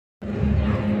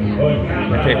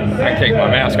I can take my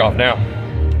mask off now.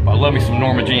 I love me some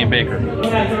Norma Jean Baker.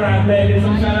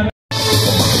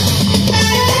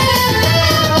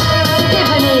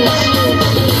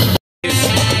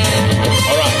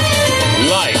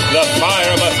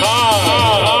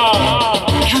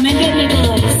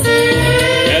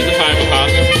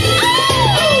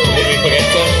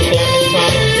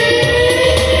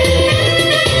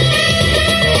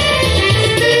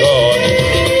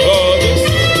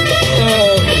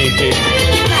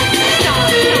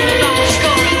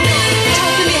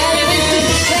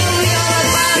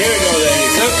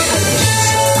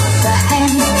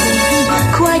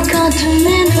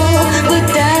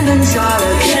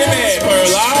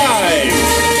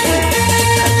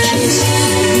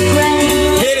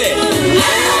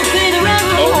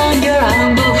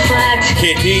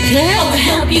 I'll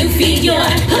help you feed your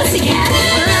pussycat.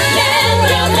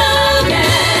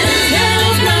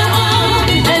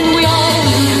 And we all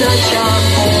lose our charm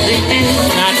at the end.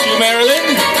 Not you, Marilyn.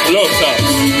 Close up.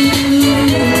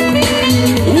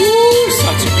 Ooh,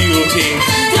 such beauty.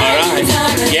 All right,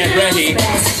 get ready.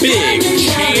 Big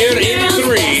cheer in 3.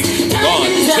 1,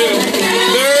 2, 3.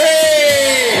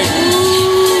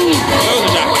 Those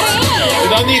are jackets. We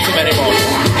don't need them anymore.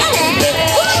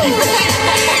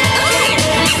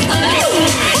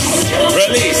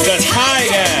 Release the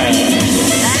tiger!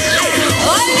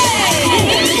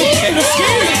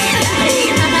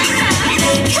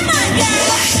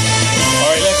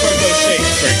 Alright, let's work those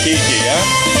shapes for Kiki, yeah?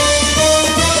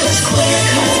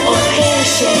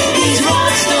 These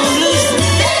rocks don't lose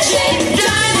their shape.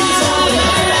 Diamonds all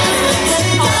around.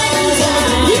 Diamonds all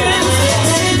around.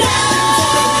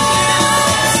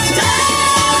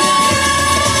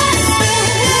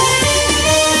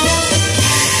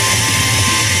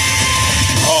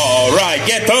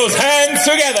 Get those hands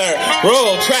together.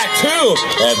 Roll track 2.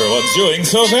 Everyone's doing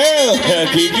so well.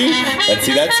 Kiki, let's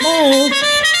see that smile.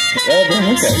 Okay.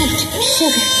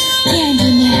 Sugar,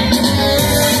 candy man.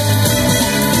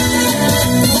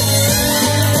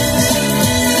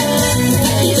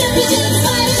 You took me to the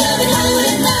fire club in Hollywood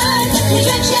at night. We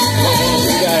drank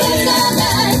champagne and danced all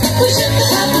night. We shook the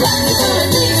cup around before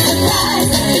it leaves the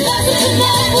light. The gossip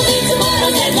tonight will be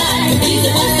tomorrow's deadline. He's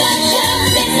a one-stop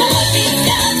shop, makes my heart beat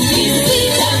down. He's a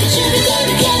sweet talking sugar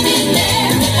coated candy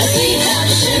man. A sweet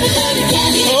talking sugar coated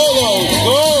candy man.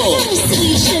 Go!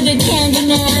 Sweet sugar candy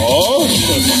man. Oh,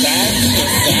 just that.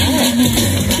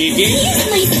 Kiki?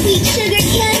 My sweet sugar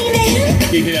candy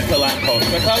man. Kiki, that's a lamppost.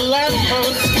 That's a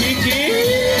lamppost, Kiki.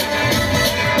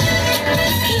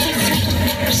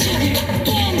 Sugar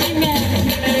candy man.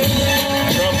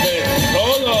 Trumpet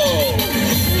solo.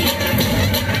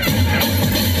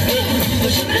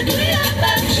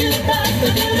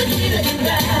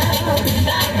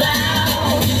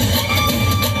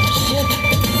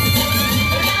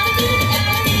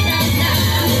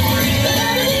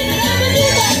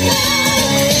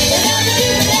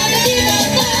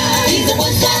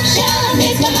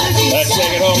 Let's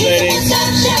take it home, ladies.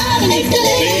 Big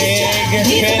finish.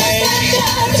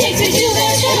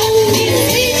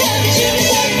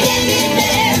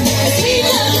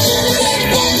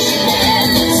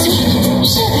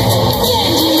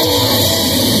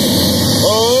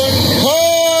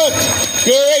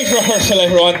 Great rehearsal,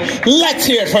 everyone. Let's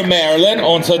hear it for Marilyn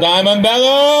on to Diamond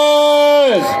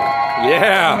Bellas.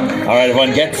 Yeah. All right,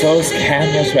 everyone, get those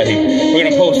cameras ready. We're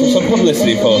going to post for some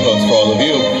publicity photos for all of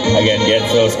you. Again, get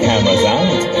those cameras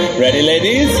out. Ready,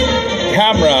 ladies?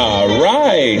 Camera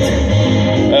right.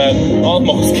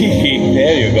 Almost Kiki.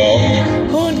 There you go.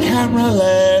 On camera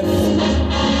left.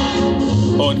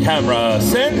 On camera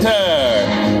center.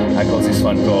 That goes this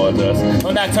one gorgeous.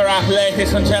 And that's a wrap,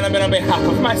 ladies and gentlemen, on behalf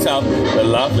of myself, the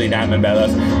lovely Diamond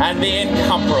Bellas, and the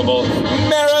incomparable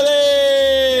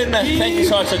Marilyn. Thank you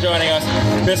so much for joining us.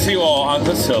 We'll see you all on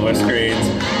the silver screens.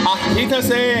 Tito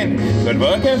saying, good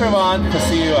work, everyone. We'll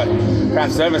see you at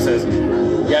craft services.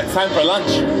 Yeah, it's time for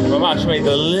lunch. Mama made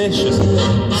delicious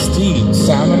steamed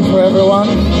salmon for everyone.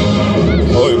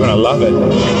 Oh, you're gonna love it.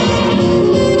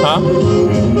 Huh?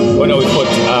 Oh no, we put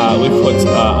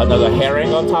another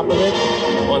herring on top of it.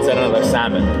 Once and another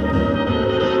salmon.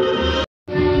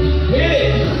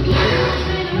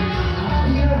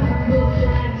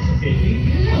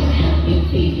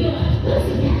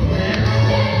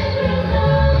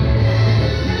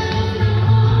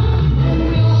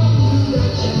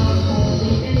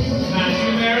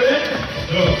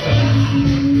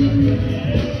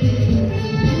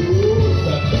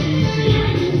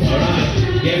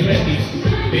 Get ready.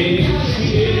 Big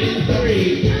cheer in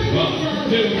 3. 1,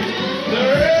 2,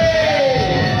 3.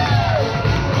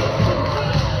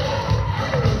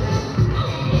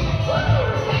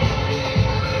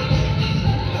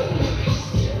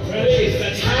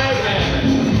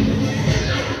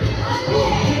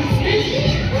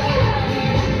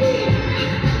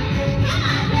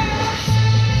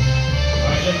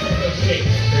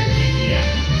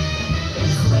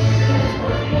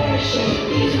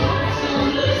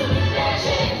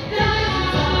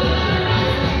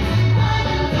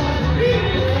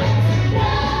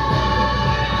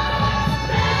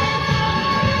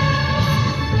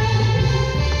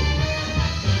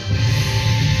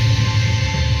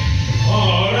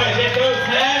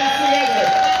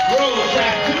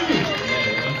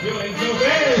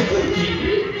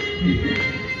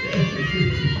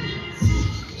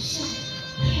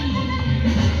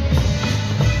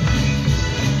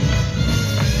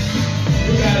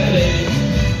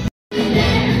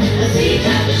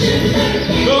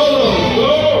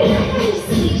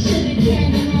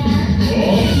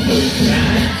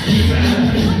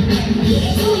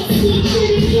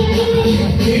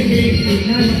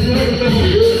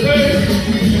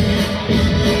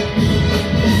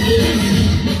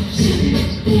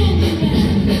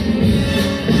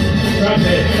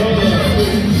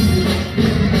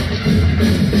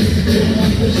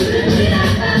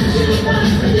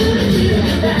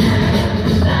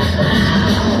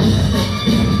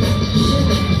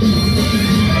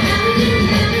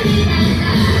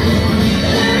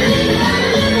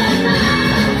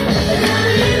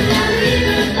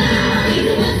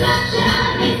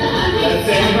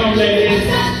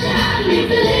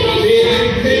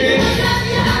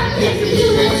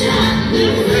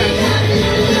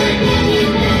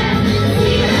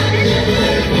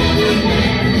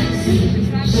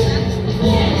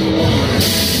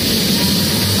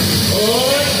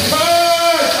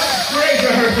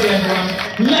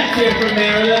 Let's hear from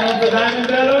Marilyn of the Diamond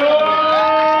Bellows!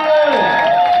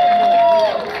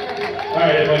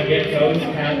 Alright, everyone, get those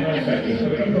cameras back.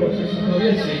 We're going to post some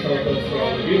publicity photos for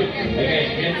all of you.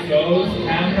 Again, get those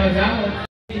cameras out.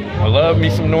 I love me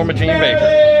some Norma Jean Baker.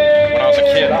 When I was a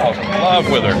kid, I was in love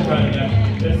with her.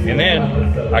 And then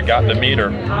I got to meet her,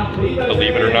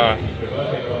 believe it or not.